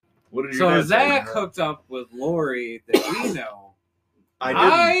What did your So dad say? Zach hooked up with Lori that we know. I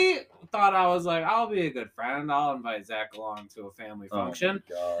didn't. I thought I was like, I'll be a good friend. I'll invite Zach along to a family function.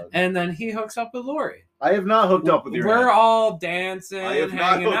 Oh my God. And then he hooks up with Lori. I have not hooked up with your We're aunt. all dancing, I have not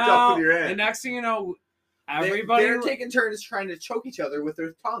hanging hooked up out. with your aunt. And next thing you know, everybody. They're taking turns trying to choke each other with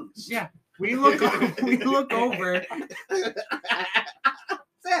their tongues. Yeah. We look over.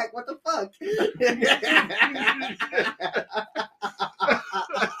 Zach, what the fuck?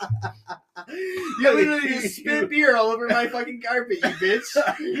 You literally just spit beer all over my fucking carpet, you bitch.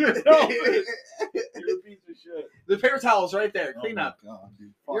 You're a piece of shit. The paper towel's right there. Clean Oh my up. God,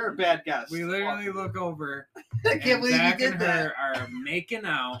 dude. You're a bad guest. We literally look over. I can't believe Zach you did and that. her are making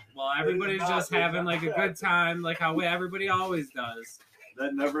out while everybody's not- just they did having not like a good time, like how everybody always does.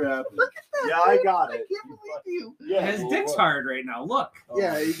 That never happened. Yeah, I got I it. can't believe you. Yeah, His well, dick's what? hard right now. Look. Oh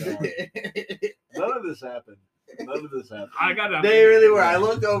Yeah. my God. None of this happened. None of this happened. I got a. They really were. I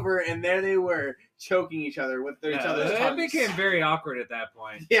looked over and there they were choking each other with each other's It tongues. became very awkward at that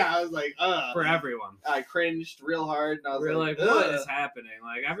point Yeah, I was like, for everyone. I cringed real hard. And I was We're like, "Ugh." what is happening?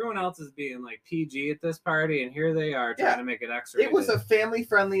 Like everyone else is being like PG at this party, and here they are trying Yeah. to make it extra. It was a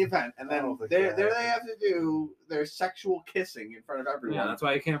family-friendly event, and I then don't think there that they have to do their sexual kissing in front of everyone. Yeah, that's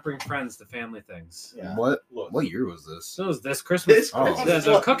why you can't bring friends to family things. Yeah. What Look. year was this? So it was this Christmas. This Oh. Christmas There's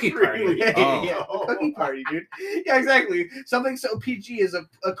a was cookie party. really- Yeah, Oh. yeah, a cookie party, dude. Yeah, exactly. Something so PG as a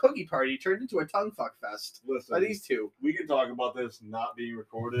cookie party turned into a tongue fuck fest Listen, by these two. we can talk about this not being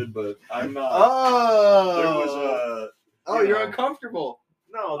recorded, but I'm not. Oh, There was a. oh, you you're know, uncomfortable.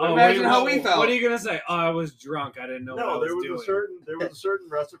 No, Oh, Imagine wait, how what- we felt. What are you gonna say? Oh, I was drunk. I didn't know what I No, was there was doing. a certain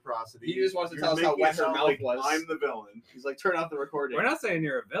reciprocity. He just wants to You're tell us how making wet it her sound mouth like was. I'm the villain. He's like, turn off the recording. We're not saying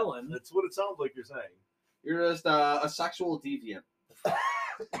you're a villain. That's what it sounds like you're saying. You're just a sexual deviant.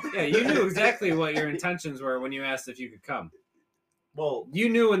 Yeah, you knew exactly what your intentions were when you asked if you could come. Well, You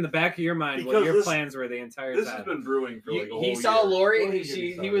knew in the back of your mind what Because your this- plans were the entire this time. has been brewing for like a whole He saw year. Lori Don't and even get me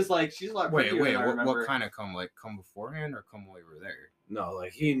he started. was like, she's a lot Wait, prettier than I what remember. kind of come? Like come beforehand or come while you were there? No,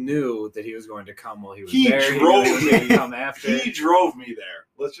 like he knew that he was going to come while he was He there. drove knew he was me. going to come after. He drove me there.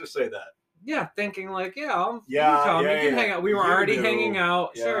 Let's just say that. Yeah, thinking like, yeah, you Yeah, can come, yeah, you can yeah. hang out. We were You already knew. hanging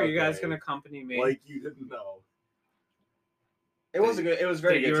out. Yeah, Sure, you guys okay. can accompany me. Like you didn't know. It was a good. It was a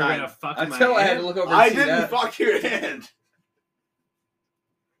very That you good were time. gonna fuck Until my I had to aunt? look over. And I see didn't that. fuck your hand.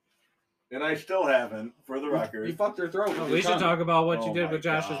 And I still haven't, for the record. You fucked her throat. with Oh, your we should tongue. talk about what you Oh did my with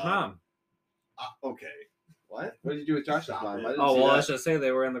Josh's God. mom. Okay. What? What did you do with Josh's Stop mom? it. I didn't Oh, see well, that. let's just say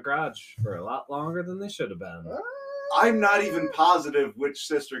they were in the garage for a lot longer than they should have been. I'm not even positive which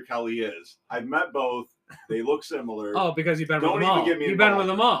sister Kelly is. I've met both. They look similar. Oh, because you've been Don't with them even all. get me You've been involved.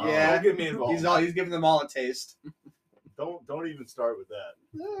 with them all. Yeah. Don't get me involved. He's giving them all a taste. Don't even start with that.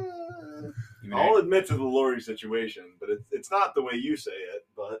 You mean, I'll admit to the Lori situation, but it's not the way you say it.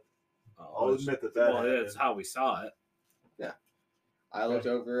 But Oh, I'll it's- admit that well, happened. it's how we saw it. I looked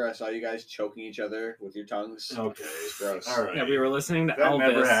over. I saw you guys choking each other with your tongues. Okay. It's gross. All right. Yeah, we were listening to That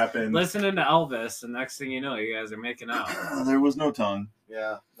never Elvis. happened. Listening to Elvis, and next thing you know, you guys are making out. There was no tongue.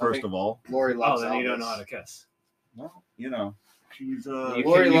 Yeah. First of all, Lori Oh, loves then you don't Elvis. know how to kiss. well, you know, she's You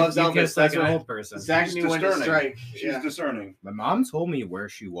Lori kiss- loves you Elvis, kiss like that's an right. old person. Zach She's knew when to discerning. strike. she's Yeah. discerning. my mom told me where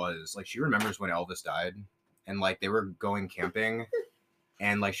she was. Like she remembers when Elvis died, and like they were going camping,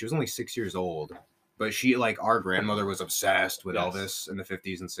 and like she was only 6 years old, but she like our grandmother was obsessed with Yes. Elvis in the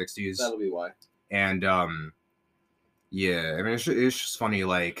 50s and 60s, That'll be why. and yeah, I mean it's just funny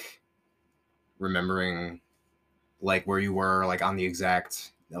like remembering like where you were like on the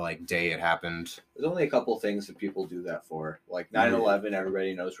exact like day it happened. There's only a couple things that people do that for. Like 9/11,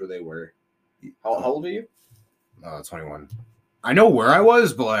 everybody knows where they were. How old are you? 21. I know where I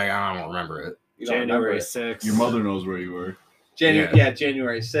was, but like I don't remember it. You don't remember January it. 6th. Your mother knows where you were.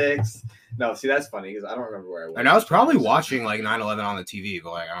 January 6th. No, see, that's funny because I don't remember where I was. And I was probably watching like 9/11 on the TV,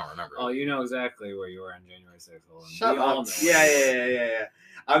 but like I don't remember. Oh, you know exactly where you were on January 6th. Hold on. Shut We all up. know. Yeah.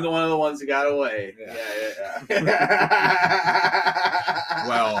 I'm the one of the ones who got away. Yeah. Yeah.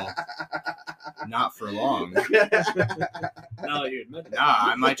 Well, not for long. Now that you admit that.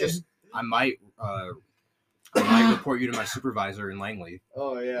 Nah, I might report you to my supervisor in Langley.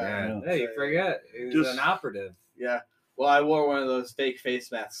 Oh, yeah. Hey, you forget. He was Just- an operative. Yeah. Well, I wore one of those fake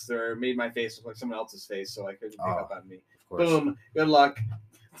face masks that made my face look like someone else's face, so I couldn't pick up on me. Of course. Boom. Good luck.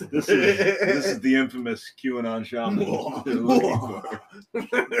 This is the infamous QAnon shaman.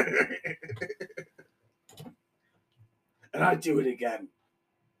 And I'd do it again.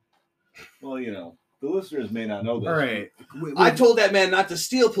 Well, you know, the listeners may not know this. All right. I told that man not to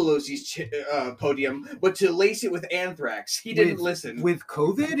steal Pelosi's podium, but to lace it with anthrax. He didn't listen. With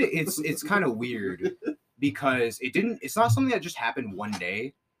COVID, it's kind of weird because it's not something that just happened one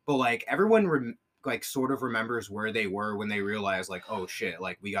day. but like everyone like sort of remembers where they were when they realized like, oh shit,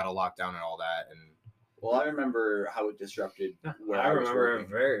 like we got a lockdown and all that. And Well, I remember how it disrupted where I I was remember it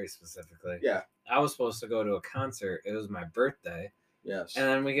working. very specifically. Yeah. I was supposed to go to a concert. It was my birthday, Yes. and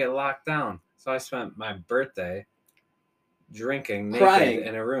then we get locked down. So I spent my birthday drinking Crying. naked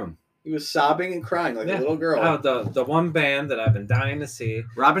in a room. He was sobbing and crying like Yeah. a little girl. Oh, the one band that I've been dying to see.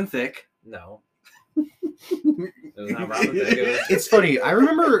 Robin Thicke. No, it was not Robin Thicke. It was, it's funny. I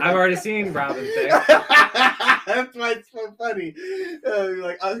remember. I've already seen Robin Thicke. That's why it's so funny. You're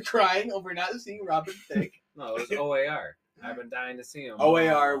like, I'm crying over not seeing Robin Thicke. No, it was OAR. I've been dying to see him.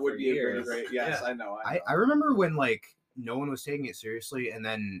 OAR for would be a years. great. Yes, Yeah. I know. I remember when like no one was taking it seriously, and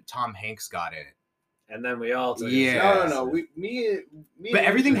then Tom Hanks got it. And then we all took it Yeah. No. seriously. Me. But and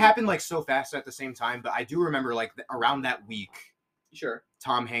everything Andrew- happened like so fast at the same time. But I do remember like around that week, Sure.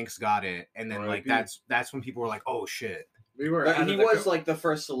 Tom Hanks got it, and then like R.I.P. that's when people were like, oh shit. We were. But ahead he of the was cur- like the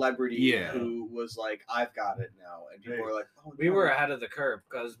first celebrity Yeah. who was like, I've got it now, and people Hey. were like, oh, We no. were ahead of the curve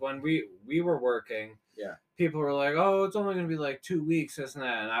because when we were working, Yeah. people were like, "Oh, it's only gonna be like 2 weeks, isn't it?"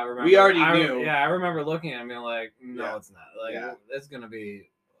 And I remember We already knew. Yeah, I remember looking at him being like, "No, Yeah. it's not. Like, Yeah. it's gonna be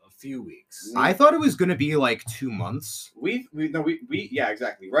a few weeks." I thought it was gonna be like 2 months. We yeah,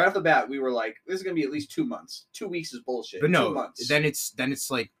 exactly. Right off the bat, we were like, this is gonna be at least 2 months. 2 weeks is bullshit. But 2 no, months. then it's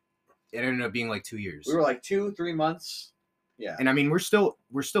like it ended up being like 2 years. we were like 2-3 months. Yeah. And I mean, we're still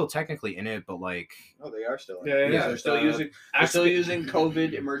technically in it, but like, Oh, they are still. in Yeah, it. yeah, They're still using. They're still using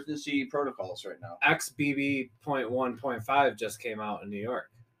COVID emergency protocols right now. XBB.1.5 just came out in New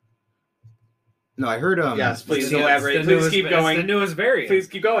York. no, I heard Yes, please It's the- elaborate. it's the Please newest- keep it's going. the newest variant. Please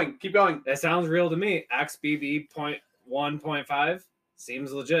keep going. Keep going. It sounds real to me. XBB.1.5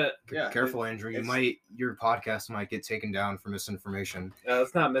 seems legit. Yeah. careful, Andrew. it's- Your podcast might get taken down for misinformation.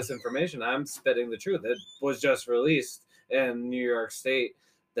 It's not misinformation. I'm spitting the truth. It was just released in New York State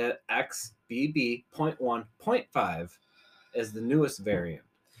that XBB.1.5 is the newest variant.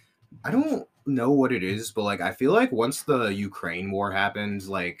 I don't know what it is, but like I feel like once the Ukraine war happened,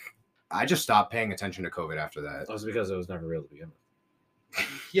 like I just stopped paying attention to COVID after that. That was because it was never real to begin with.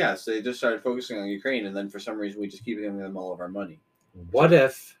 Yes, they just started focusing on Ukraine, and then for some reason we just keep giving them all of our money. What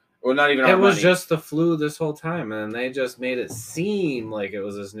if Well, not even our it was money. just the flu this whole time and they just made it seem like it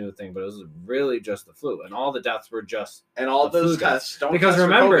was this new thing, but it was really just the flu, and all the deaths were just and all the those flu tests don't Because test for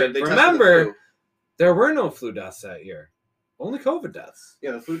remember- COVID, they test for the remember- flu. there were no flu deaths that year. Only COVID deaths.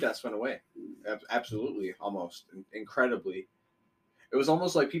 Yeah, the flu deaths went away. Absolutely, almost incredibly. It was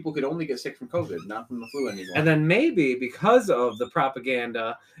almost like people could only get sick from COVID, not from the flu anymore. And then maybe because of the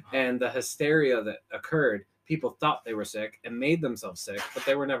propaganda and the hysteria that occurred, people thought they were sick and made themselves sick, but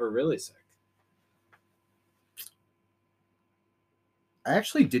they were never really sick. I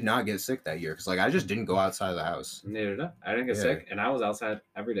actually did not get sick that year because like I just didn't go outside of the house. Neither did I. I didn't get Yeah. sick, and I was outside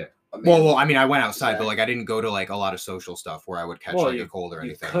every day. Well, I mean, I went outside, but like I didn't go to like a lot of social stuff where I would catch Well, like you- a cold or You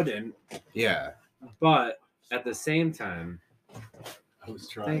anything. couldn't, Yeah. but at the same time, I was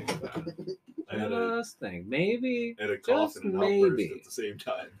trying. I had a, just think maybe. had a cough just and an outburst maybe. at the same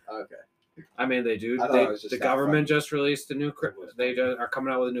time. Okay. I mean, they do. I thought They, it was just the that government just released a new. They just are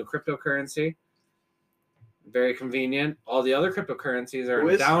coming out with a new cryptocurrency. Very convenient. All the other cryptocurrencies are Who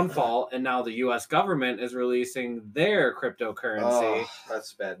in is- downfall, and now the U.S. government is releasing their cryptocurrency. Oh,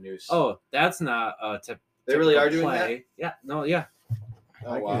 that's bad news. Oh, that's not a they really are typical doing that. play. Yeah, no, yeah.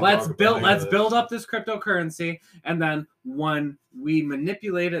 Oh, I wow. can't Let's talk build. about any Let's of build this. up this cryptocurrency, and then when we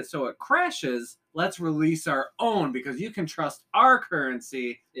manipulate it so it crashes, let's release our own because you can trust our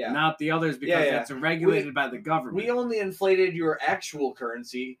currency, Yeah. not the others, because Yeah, yeah. it's regulated by the government. We only inflated your actual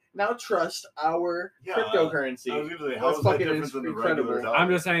currency. Now trust our Yeah, cryptocurrency. I was gonna say, That's how is that fucking different than the incredible. regular dollar? I'm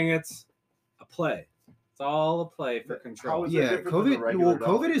just saying it's a play. It's all a play for How control. is it Yeah. different than the COVID. regular Well,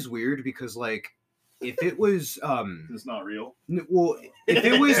 dollar? COVID is weird because like if it was It's not real. well if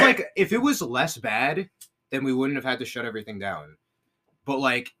it was like if it was less bad, then we wouldn't have had to shut everything down. But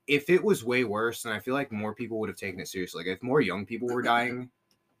like if it was way worse, then I feel like more people would have taken it seriously. Like if more young people were dying,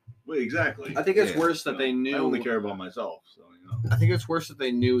 Wait, exactly. I think it's Yeah. worse that they I knew. only care about myself, so you know. I think it's worse that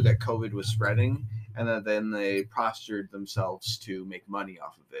they knew that COVID was spreading, and that then they postured themselves to make money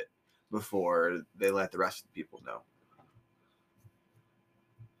off of it before they let the rest of the people know.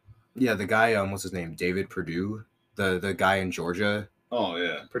 yeah, the guy what's his name? David Perdue, the guy in Georgia. Oh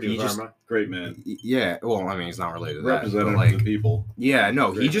yeah, Purdue He just- Pharma. great man. Yeah, well, I mean, he's not related to that. Representative But like, of the people. yeah,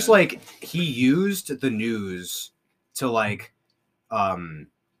 no, he Great just man. like he used the news to like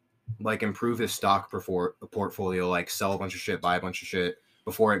improve his stock portfolio, like sell a bunch of shit, buy a bunch of shit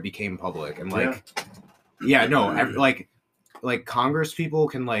before it became public. And like yeah, no, like Congress people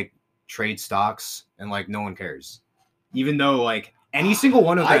can like trade stocks and like no one cares. Even though like any single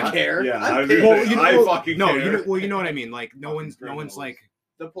one of them. I care. Yeah, I'm I pissed. mean, Well, you know, I fucking no, care. you know what I mean. Like no one's criminals. like,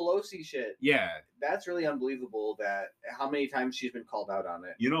 The Pelosi shit. yeah. That's really unbelievable. That how many times she's been called out on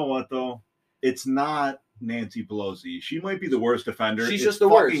it. You know what though? It's not Nancy Pelosi. She might be the worst offender. She's It's just the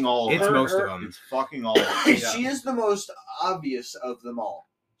fucking worst. all of It's them. most of them. It's fucking all of them. She is the most obvious of them all.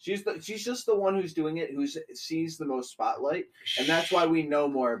 She's just the one who's doing it, who sees the most spotlight, and that's why we know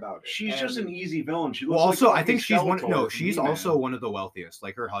more about it. She's And just an easy villain. She looks Well, also, like I think she's one. Skeletor No, from she's He-Man. also one of the wealthiest.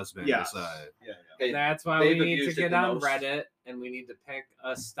 Like her husband Yes. is. Yeah. They- That's why they've we need to abused it get the on most. Reddit and we need to pick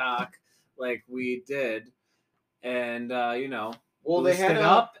a stock like we did, and well, they boost had it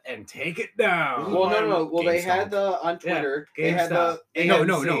up and take it down. Well, no. Well, they had GameStop. on Twitter. They had GameStop, the No,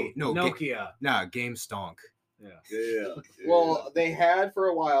 AMC, no, Nokia. Nah, game stonk. Yeah. Yeah. well, they had for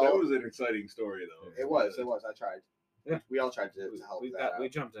a while. that was an exciting story though. It was. I tried. Yeah. We all tried to help that We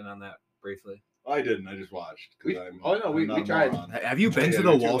out. jumped in on that briefly. I didn't. I just watched. 'cause We- I'm- oh, no, I'm we not a tried. moron. Have you been Yeah, to the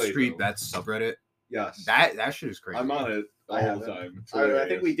you're too Wall late, Street though. Bets subreddit? Yes. That shit is crazy. I'm on it I all haven't. the time. It's I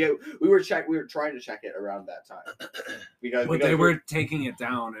think we hilarious. did. We were trying to check it around that time because But they were taking it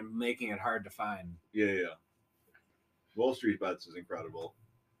down and making it hard to find. Yeah. Wall Street Bets is incredible.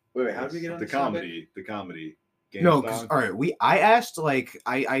 Wait, how did we get on the this topic? comedy? The comedy. No, GameStop. because all right, I asked like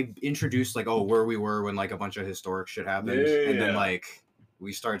I introduced like where we were when like a bunch of historic shit happened, and then Yeah. like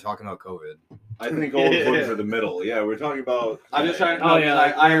we started talking about COVID. I think all voted for the middle. Yeah, we're talking about. I'm just trying to- Oh No, yeah,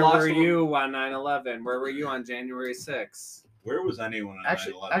 like, I where lost were a little- you on 9/11? Where were you on January 6th? Where was anyone on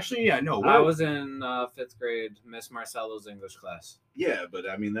 9/11? Actually, yeah, no. I was in 5th grade, Miss Marcello's English class. Yeah, but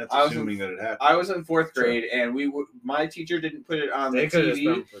I mean that's I was assuming that it happened. I was in 4th grade, and my teacher didn't put it on the could've just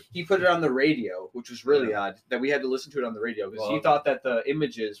TV. been for- He put it on the radio, which was really odd that we had to listen to it on the radio because he Well- thought that the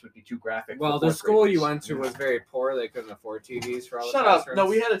images would be too graphic. Well, for the 4th school you graders. went to was very poor. They couldn't afford TVs for all the Shut up! classrooms. No,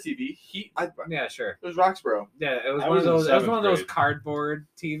 we had a TV. It Yeah, sure. was Roxborough. Yeah, it was I one was of in those. It was one of 7th those grade. cardboard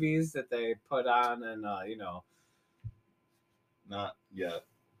TVs that they put on, and Not yet.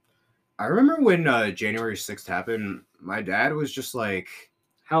 I remember when January 6th happened. My dad was just like,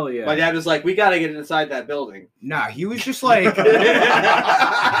 hell yeah. My dad was like, "We got to get inside that building." nah. He was just like, nah.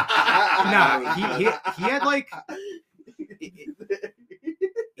 He had like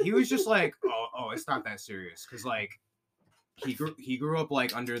he was just like, oh, it's not that serious, because like he grew up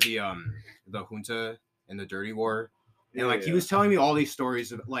like under the junta and the dirty war, and like he was telling me all these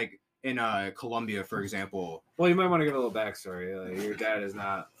stories of like in Colombia, for example. Well, you might want to give a little backstory. Like, your dad is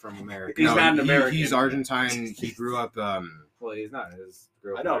not from America. He's not an American. He's Argentine. He grew up. Well, he's not. His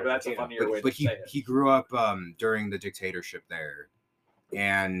grew up I know, in but that's a Argentina. funnier way But to say it. he grew up during the dictatorship there,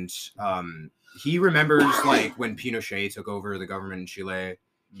 and he remembers like when Pinochet took over the government in Chile.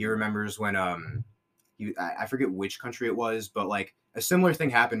 He remembers when I forget which country it was, but like a similar thing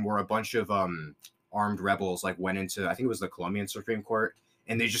happened where a bunch of armed rebels like went into, I think it was the Colombian Supreme Court,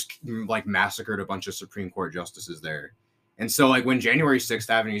 and they just like massacred a bunch of Supreme Court justices there. And so like when January 6th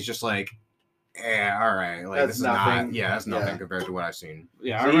happened, he's just like, all right, like That's this is nothing. not, that's nothing Yeah. compared to what I've seen.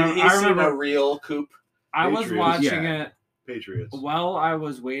 Yeah, So I remember. he's I seen a remember. real coup. I was Patriots. watching Yeah. it Patriots. while I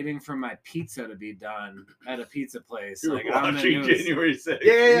was waiting for my pizza to be done at a pizza place. You were Like on the watching news. January 6th.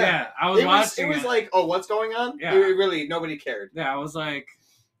 Yeah, I was It watching was like, oh, what's going on? Yeah. It really, nobody cared. Yeah, I was like,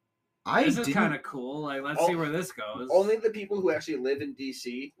 I this is didn't. kind of cool. Like, let's see where this goes. Only the people who actually live in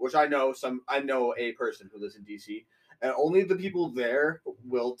DC, which I know a person who lives in DC, and only the people there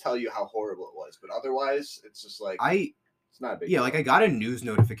will tell you how horrible it was. But otherwise, it's just like it's not a big deal. Like I got a news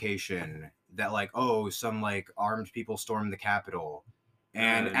notification that like, oh, some like armed people stormed the Capitol,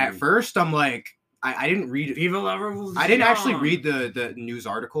 and at first I'm like, I didn't read it. Viva la Revolution. I didn't actually read the news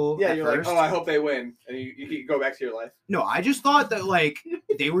article. Yeah, at you're first. like, oh, I hope they win, and you go back to your life. No, I just thought that like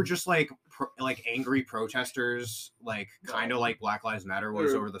they were just like like angry protesters, like kind of like Black Lives Matter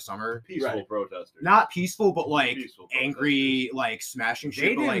was They're over the summer. Peaceful Right. protesters. Not peaceful, but like Peaceful angry, like smashing They shit.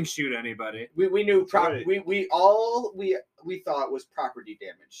 But, didn't like shoot anybody. We knew Right. we thought was property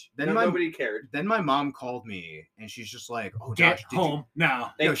damage. Then Nobody cared. then my mom called me and she's just like, "Oh, Get Josh, did you-" home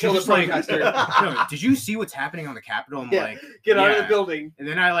now. They No, she's killed a just like, protester. no, did you see what's happening on the Capitol? I'm Yeah. like, Get out of yeah. the building. And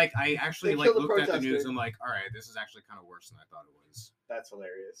then I actually They like killed a looked at the protester. news and I'm like, all right, this is actually kind of worse than I thought it was. That's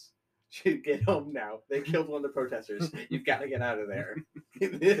hilarious. Get home now. They killed one of the protesters. You've got to get out of there.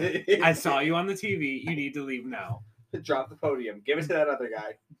 I saw you on the TV. You need to leave now. Drop the podium. Give it to that other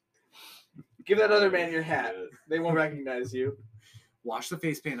guy. Give that other man your hat. They won't recognize you. Wash the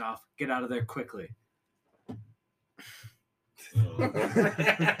face paint off. Get out of there quickly.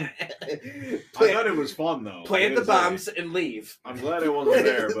 I bet it was fun though. Plant the I gotta say. bombs and leave. I'm glad I wasn't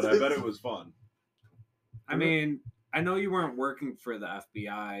there, but I bet it was fun. I mean, I know you weren't working for the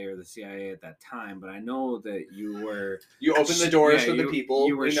FBI or the CIA at that time, but I know that you were. You opened the doors for you, the people.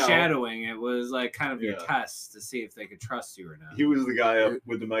 You were we know. shadowing. It was like kind of your Yeah. test to see if they could trust you or not. He was the guy up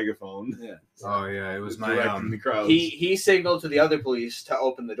with the megaphone. Yeah. Oh yeah, it was my directing the crowd. He signaled to the other police to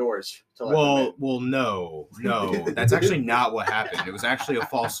open the doors. To let them in. No, that's actually not what happened. It was actually a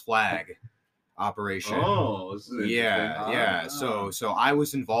false flag operation. Oh, this is interesting. Yeah. Ah. So I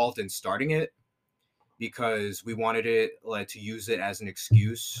was involved in starting it because we wanted it to use it as an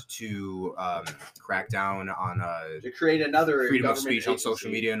excuse to crack down on To create another freedom of government speech on social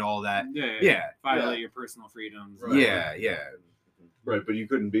agency. media and all that. Yeah. Violate Yeah. your personal freedoms. Right. Yeah. Right, but you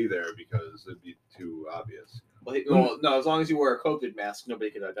couldn't be there because it'd be too obvious. Well, no, as long as you wore a COVID mask,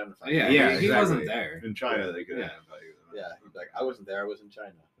 nobody could identify you. Yeah. Yeah, He wasn't exactly. there. In China, they could Yeah. identify you. Yeah, he'd be like, I wasn't there. I was in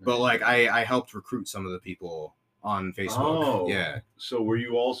China. But like I helped recruit some of the people on Facebook. Oh. Yeah. So were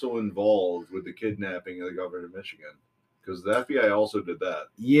you also involved with the kidnapping of the governor of Michigan? Because the FBI also did that.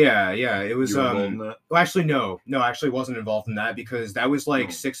 Yeah. It was You were involved in that? well, actually no, actually wasn't involved in that because that was like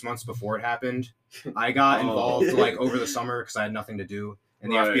Oh. 6 months before it happened. I got Oh. involved like over the summer because I had nothing to do.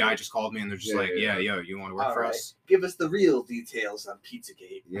 And the Right. FBI just called me and they're just like, Yeah. yo, you want to work All for right. us? Give us the real details on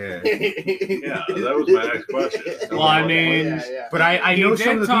Pizzagate. Yeah. Yeah, that was my next question. Well, I mean, yeah. But I He know some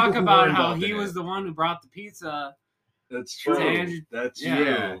did of the talk people who about were how involved he in was it. the one who brought the pizza. That's true. Andrew- That's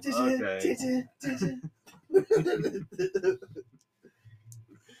Yeah. true. Okay.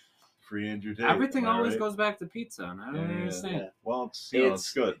 Free Andrew Tate. Everything am I always right? goes back to pizza, and I don't Yeah. understand. Well,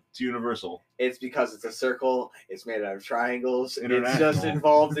 it's good. It's universal. It's because it's a circle. It's made out of triangles. It's International. just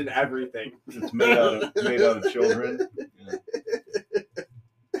involved in everything. It's made out of children. Yeah.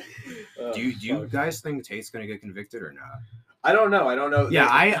 Oh, Do you fuck. guys think Tate's gonna get convicted or not? I don't know. Yeah,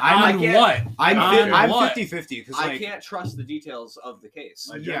 On can't- what? I'm On what? 50-50 because I like can't trust the details of the case.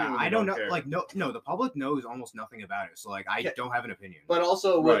 I yeah, genuinely I don't know. care. Like no, the public knows almost nothing about it, so like I Yeah. don't have an opinion. But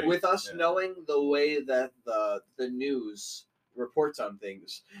also Right, with us yeah. knowing the way that the news reports on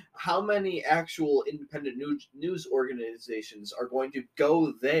things, how many actual independent news organizations are going to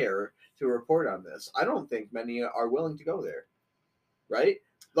go there to report on this? I don't think many are willing to go there. Right?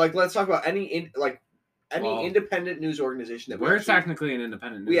 Like let's talk about any Well, independent news organization that We're actually, technically an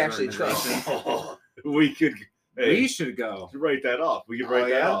independent news we actually trust. organization. We could. Hey, We should go. write that off. We could write Oh,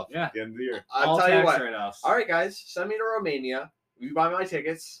 that yeah? off Yeah. at the end of the year. I'll All tell you tax what. write-offs. All right, guys, send me to Romania. You buy my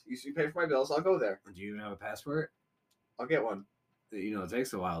tickets. You pay for my bills. I'll go there. Do you even have a passport? I'll get one. You know, it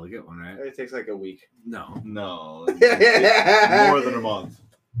takes a while to get one, right? It takes like a week. No. No, it's more than a month.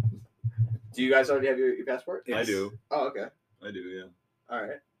 Do you guys already have your passport? I Yes. do. Oh, okay. I do. Yeah. All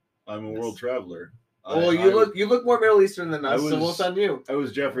right. I'm a world traveler. Well, you look more Middle Eastern than us, I so we'll was- send you. I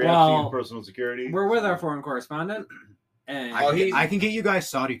was Jeffrey Well, Epstein, personal security. We're with our foreign correspondent, and Oh, he- I can get you guys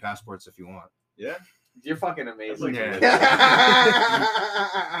Saudi passports if you want. Yeah. You're fucking amazing. Yeah.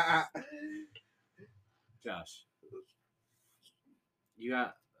 Josh, you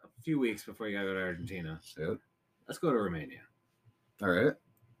got a few weeks before you gotta go to Argentina. Yep. Let's go to Romania. All right.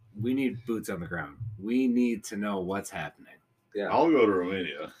 We need boots on the ground. We need to know what's happening. Yeah. I'll go to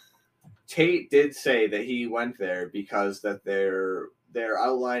Romania. Tate did say that he went there because that their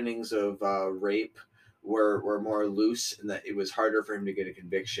outlinings of rape were more loose and that it was harder for him to get a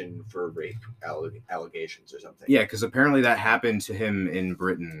conviction for rape allegations or something. Yeah, because apparently that happened to him in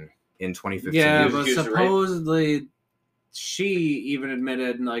Britain in 2015. Yeah, was but accused of rape. supposedly she even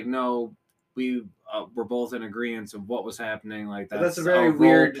admitted, like, no, we were both in agreement of what was happening. Like But that's that's a very role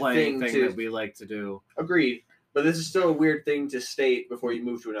weird playing thing to- that we like to do. Agreed. But this is still a weird thing to state before you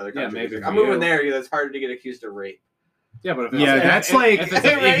move to another Yeah, country. maybe Like, for I'm moving you. there. That's harder to get accused of rape. Yeah, but if Yeah, if- that's if- like if if,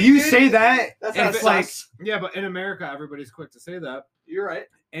 it's- you say that, That's If not it's like- sus. yeah, but in America, everybody's quick to say that. You're right.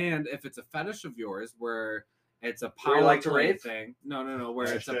 And if it's a fetish of yours, where it's a Where you power like to play rape? thing, no,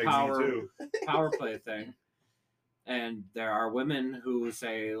 where it's a Hashtag power me too. power play thing, and there are women who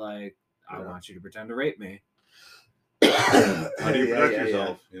say like, "I Yeah. want you to pretend to rape me," How do you Yeah, protect yeah,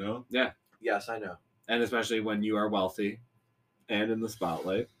 yourself? You know. Yes, I know. and especially when you are wealthy and in the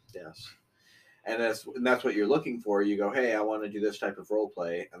spotlight. Yes. And that's what you're looking for. You go, hey, I want to do this type of role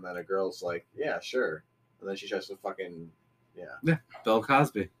play, and then a girl's like, yeah, sure, and then she tries to fucking, Bill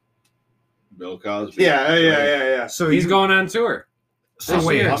Cosby, Bill Cosby. yeah. so he's you, going on tour. So this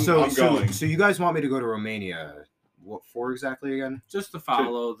wait, year. so I'm going. so you guys want me to go to Romania? What for exactly again? Just to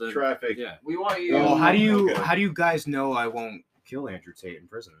follow the Traffic. yeah. We want you. Well, how do you Okay. how do you guys know I won't kill Andrew Tate in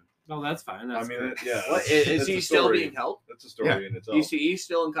prison? Oh, that's fine. That's good. yeah. What, that's is a he still story. being held? That's a story in itself. DCE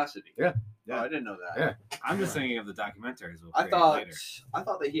still in custody. Yeah. Oh, I didn't know that. Yeah. I'm just thinking of the documentaries we'll I create thought later.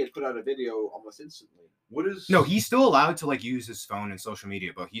 that he had put out a video almost instantly. What is? No, he's still allowed to like use his phone and social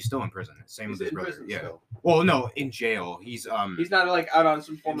media, but he's still in prison. Same He's with his in brother. prison Yeah. still. Well, no, in jail. He's He's not like out on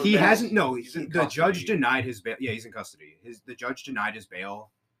some form of he bail. hasn't. No, He's in the judge custody. denied his bail. Yeah, he's in custody. The judge denied his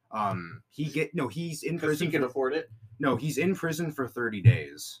bail. He's in because prison. he can afford it. No, he's in prison for 30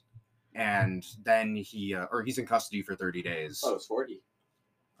 days, and then he's in custody for 30 days. Oh, it's 40.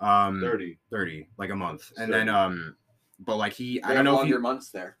 30. 30, like a month, and 30. then but like They I don't have know if longer months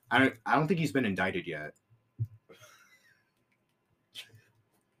there. I don't think he's been indicted yet.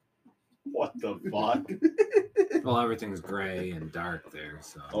 What the fuck? Well, everything's gray and dark there,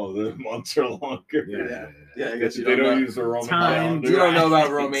 so. Oh, the months are longer. Yeah. Yeah, I guess you They don't don't know. use the Roman Time. calendar. You don't know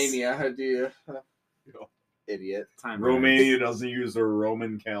about Right. Romania, do you? No. Idiot. Time Romania doesn't use the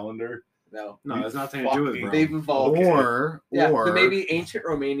Roman calendar. No. No, there's nothing to do with Fucking- Rome. They've evolved. Or But maybe ancient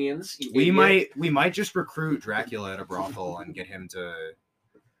Romanians. you we idiot. might just recruit Dracula at a brothel and get him to.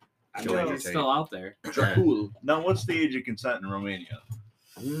 I Kill know Andrew he's Tate. still out there. Dracul. Now, what's the age of consent in Romania?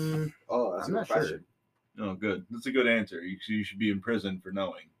 Oh, that's I'm a not good question. Oh, good. That's a good answer. You should be in prison for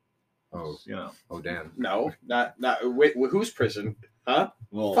knowing. Oh, You know. oh, damn. No, not. Wait, whose prison? Huh?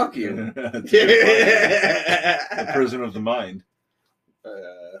 Well, Fuck you. The prison of the mind.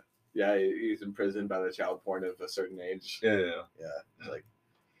 Yeah, he's in prison by the child porn of a certain age. Yeah. It's like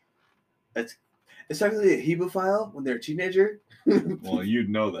it's technically a hemophile when they're a teenager. Well, you'd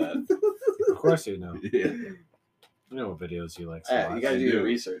know that. Of course you know. Yeah, I know what videos he likes. Yeah, you gotta I do your do.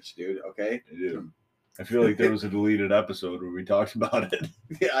 research, dude. Okay. I do. I feel like there was a deleted episode where we talked about it.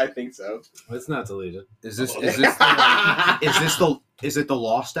 Yeah, I think so. It's not deleted. Is it the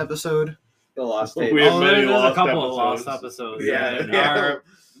Lost episode? The lost tape. We have many there's a lost couple of lost episodes. episodes. Yeah. Yeah.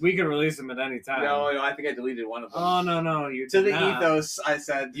 We can release them at any time. No, I think I deleted one of them. Oh no, you To did the not. ethos, I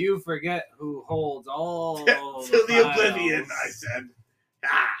said. You forget who holds all To the files. oblivion, I said.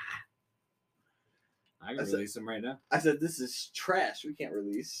 Ah. I can I said- release them right now. I said, this is trash. We can't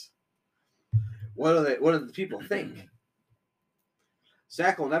release. What do the people think?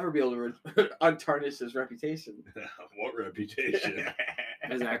 Zach will never be able to untarnish his reputation. What reputation?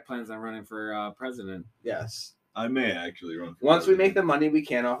 Zach plans on running for president. Yes. I may actually run. For Once we make president. the money we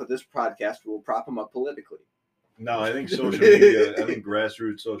can off of this podcast, we'll prop him up politically. No, I think social media. I think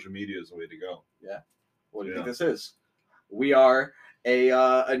grassroots social media is the way to go. What do you Yeah. think this is? We are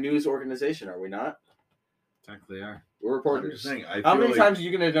a news organization, are we not? Technically are. We're I'm reporters. just saying. I How feel many like times are you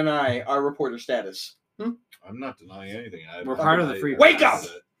going to deny our reporter status? I'm not denying anything. We're part of the free Wake press.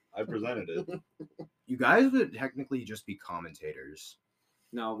 up! I presented it. You guys would technically just be commentators.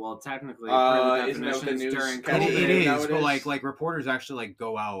 No, well, technically, per the Isn't that what the definitions news during kind of COVID, is? It is, Now it but is? like reporters actually like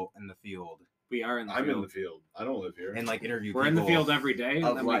go out in the field we are in the I'm field. in the field. I don't live here. and like interview. We're in the people. field every day, and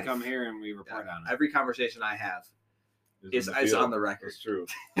Of then life. we come here and we report on it. Every conversation I have It's in the is field. on the record. That's true.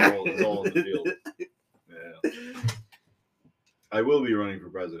 It's all in the field. Yeah. I will be running for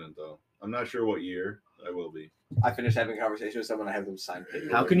president, though. I'm not sure what year. I will be. I finished having a conversation with someone. I have them sign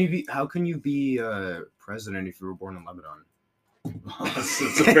paperwork. How can you be president if you were born in Lebanon?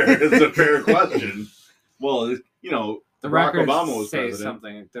 It's a fair question. Well, you know, The Barack records Obama was say president.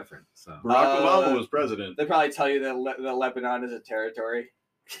 something different. So Barack Obama was president. They probably tell you that Lebanon is a territory.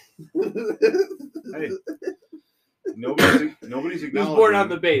 Hey, nobody's He was acknowledging. born on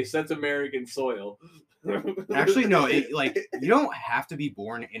the base. That's American soil. Actually, no. Like you don't have to be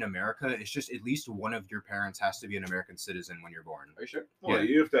born in America. It's just at least one of your parents has to be an American citizen when you're born. Are you sure? Well, Yeah.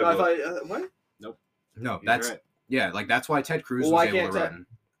 you have to No, I have a, thought, what? No, he's that's right. yeah. Like that's why Ted Cruz Well, was why able to can't run.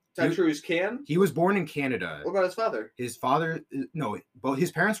 Ted Cruz can? He was born in Canada. What about his father? His father, no, but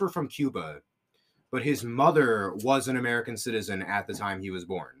his parents were from Cuba, but his mother was an American citizen at the time he was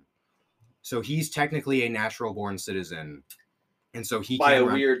born. So he's technically a natural born citizen, and so he By can a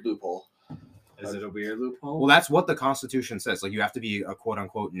run. weird loophole. Is it a weird loophole? Well, that's what the Constitution says. Like you have to be a quote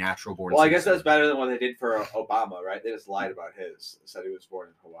unquote natural born. Well, I guess citizen. that's better than what they did for Obama, right? They just lied about his. Said he was born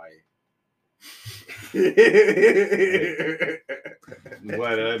in Hawaii. I'm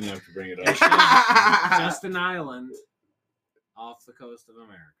glad I didn't have to bring it up. Just an island off the coast of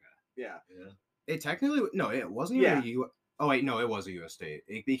America. Yeah. It technically no, it wasn't even a U. Oh wait, no, it was a U.S. state.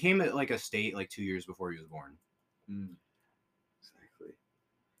 It became like a state like 2 years before he was born.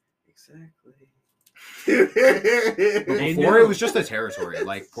 Exactly. But They before knew. it was just a territory,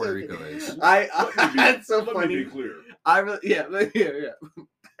 like Puerto Rico is. That's so Let me funny. be clear. I really, yeah. Let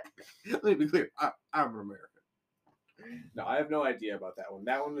me be clear. I'm American. No, I have no idea about that one.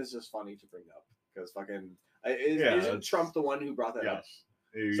 That one is just funny to bring up because fucking isn't it's- Trump the one who brought that up? Yes.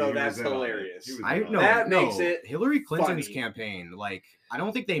 So that's hilarious. That makes it Hillary Clinton's funny. campaign. Like, I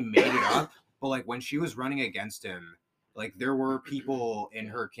don't think they made it up, but like when she was running against him, like there were people in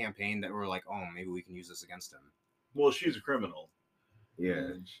her campaign that were like, "Oh, maybe we can use this against him." Well, she's a criminal.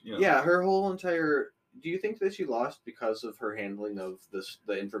 Yeah. Yeah, her whole entire. Do you think that she lost because of her handling of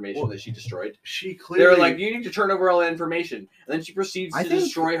the information that she destroyed? She clearly. They're like, you need to turn over all that information, and then she proceeds to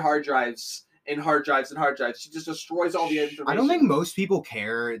destroy hard drives. And hard drives. She just destroys all the information. I don't think most people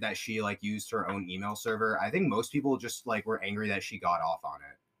care that she like used her own email server. I think most people just like were angry that she got off on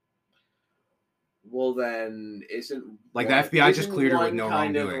it. Well, then isn't like the FBI just cleared her with no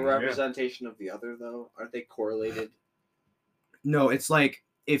kind wrongdoing? Of a representation of the other, though. Aren't they correlated? No, it's like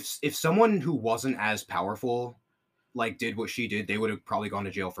if someone who wasn't as powerful like did what she did, they would have probably gone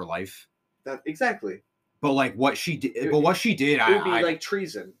to jail for life. That exactly. But like what she did, it would be like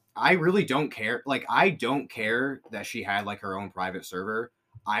treason. I really don't care. Like, I don't care that she had like her own private server.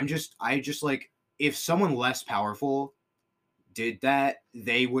 I just like, if someone less powerful did that,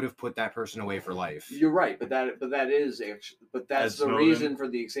 they would have put that person away for life. You're right, but that's the reason for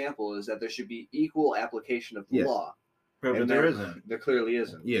the example is that there should be equal application of the law. Yeah, but there isn't. There clearly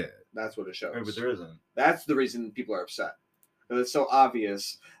isn't. Yeah, that's what it shows. Yeah, but there isn't. That's the reason people are upset. Because it's so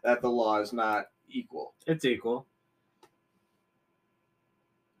obvious that the law is not equal. It's equal.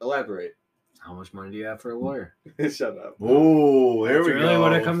 Elaborate. How much money do you have for a lawyer? Shut up. Oh, there that's we go. Really,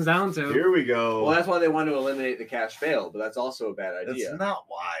 what it comes down to. Here we go. Well, that's why they want to eliminate the cash bail, but that's also a bad idea. That's not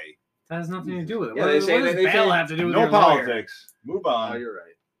why. That has nothing to do with it. Yeah, what does bail have to do with no your politics? Lawyer? Move on. Oh, you're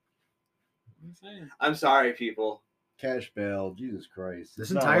right. I'm sorry, people. Cash bail, Jesus Christ! This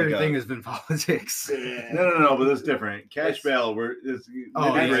entire thing has been politics. No, but that's different. Cash bail, that's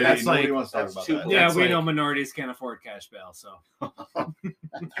like nobody wants to talk about that. Yeah, that's we know minorities can't afford cash bail, so.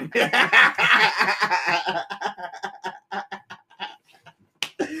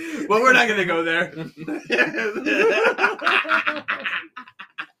 Well, we're not gonna go there.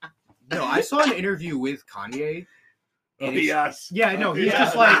 No, I saw an interview with Kanye. And yes. Yeah, no, he's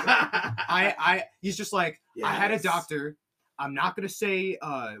just like he's just like, yes. I had a doctor. I'm not gonna say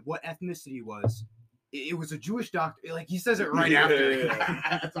what ethnicity he was. It was a Jewish doctor. Like he says it right after.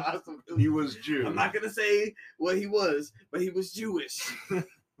 That's awesome. He was Jew. I'm not gonna say what he was, but he was Jewish.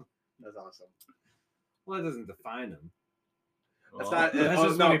 That's awesome. Well, it doesn't define him. That's not. That's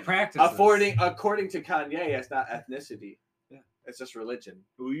just what he practices. According to Kanye, it's not ethnicity. Yeah, it's just religion.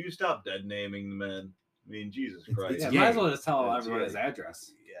 Will you stop dead naming the men? I mean, Jesus Christ. Yeah, might as well just tell everyone his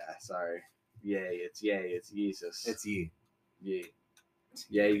address. Yeah, sorry. It's Jesus. It's ye. Ye.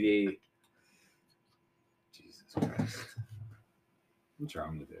 Ye. Jesus Christ. What's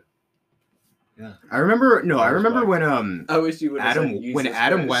wrong with it? Yeah. I remember when I wish you would have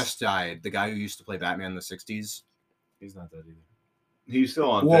Adam West died, the guy who used to play Batman in the 60s. He's not dead either. He's still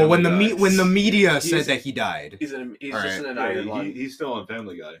on. Well, when the media said that he died, he's just an indicted one. He's still on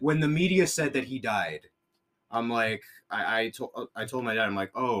Family Guy. When the media said that he died, I'm like, I told my dad, I'm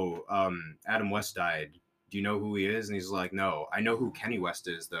like, oh, Adam West died. Do you know who he is? And he's like, no. I know who Kenny West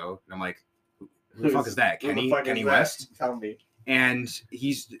is though. And I'm like, who the fuck is that? Kenny West? Tell me. And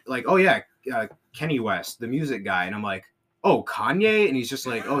he's like, oh yeah, Kenny West, the music guy. And I'm like, oh, Kanye? And he's just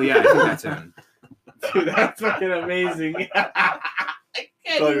like, oh yeah, I think that's him. Dude, that's fucking amazing.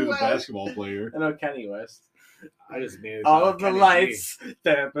 I thought he was a basketball player. I know Kenny West. I just made all of the Kenny lights.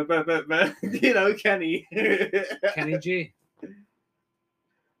 You know, Kenny. Kenny G.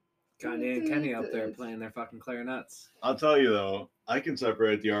 Kanye and Kenny up there playing their fucking clarinets. I'll tell you though, I can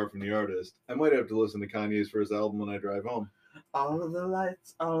separate the art from the artist. I might have to listen to Kanye's first album when I drive home. All of the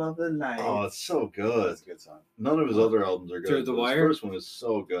lights, all of the lights. Oh, it's so good. That's a good song. None of his other albums are good. Through the Wire? His first one is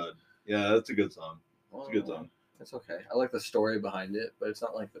so good. Yeah, that's a good song. It's a good song. It's okay. I like the story behind it, but it's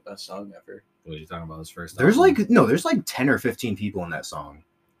not like the best song ever. What are you talking about? His first There's album? there's like 10 or 15 people in that song.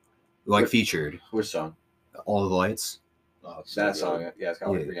 Like featured. Which song? All of the Lights. Oh, that song. Yeah, it's got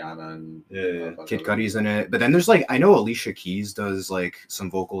like Rihanna and Kid Cudi's in it. But then there's like, I know Alicia Keys does like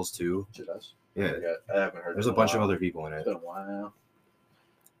some vocals too. She does? Yeah. I haven't heard. There's a bunch of other people in it. It's been a while.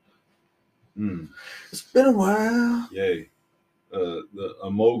 Mm. It's been a while. Yay. A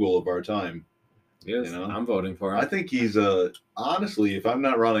mogul of our time. Yes, you know? I'm voting for him. I think he's honestly, if I'm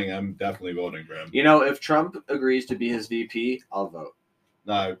not running, I'm definitely voting for him. You know, if Trump agrees to be his VP, I'll vote.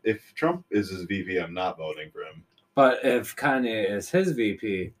 No, if Trump is his VP, I'm not voting for him. But if Kanye is his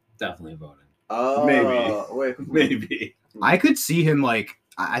VP, definitely voting. Oh, maybe. I could see him like,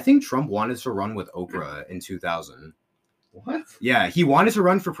 I think Trump wanted to run with Oprah in 2000. What? Yeah, he wanted to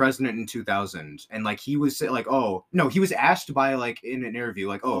run for president in 2000, and like he was like, oh no, he was asked by like in an interview,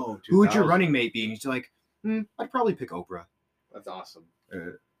 like, oh who would your running mate be? And he's like, I'd probably pick Oprah. That's awesome.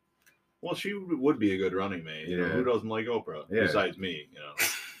 Well, she would be a good running mate. You know, who doesn't like Oprah besides me? You know,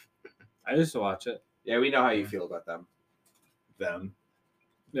 I used to watch it. Yeah, we know how you feel about them. Them.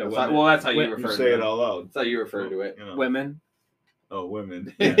 Yeah, That's how you refer You to say them. it out loud. That's how you refer to it. You know. Women. Oh,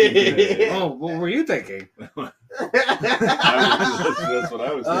 women. Oh, what were you thinking? That's what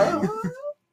I was thinking.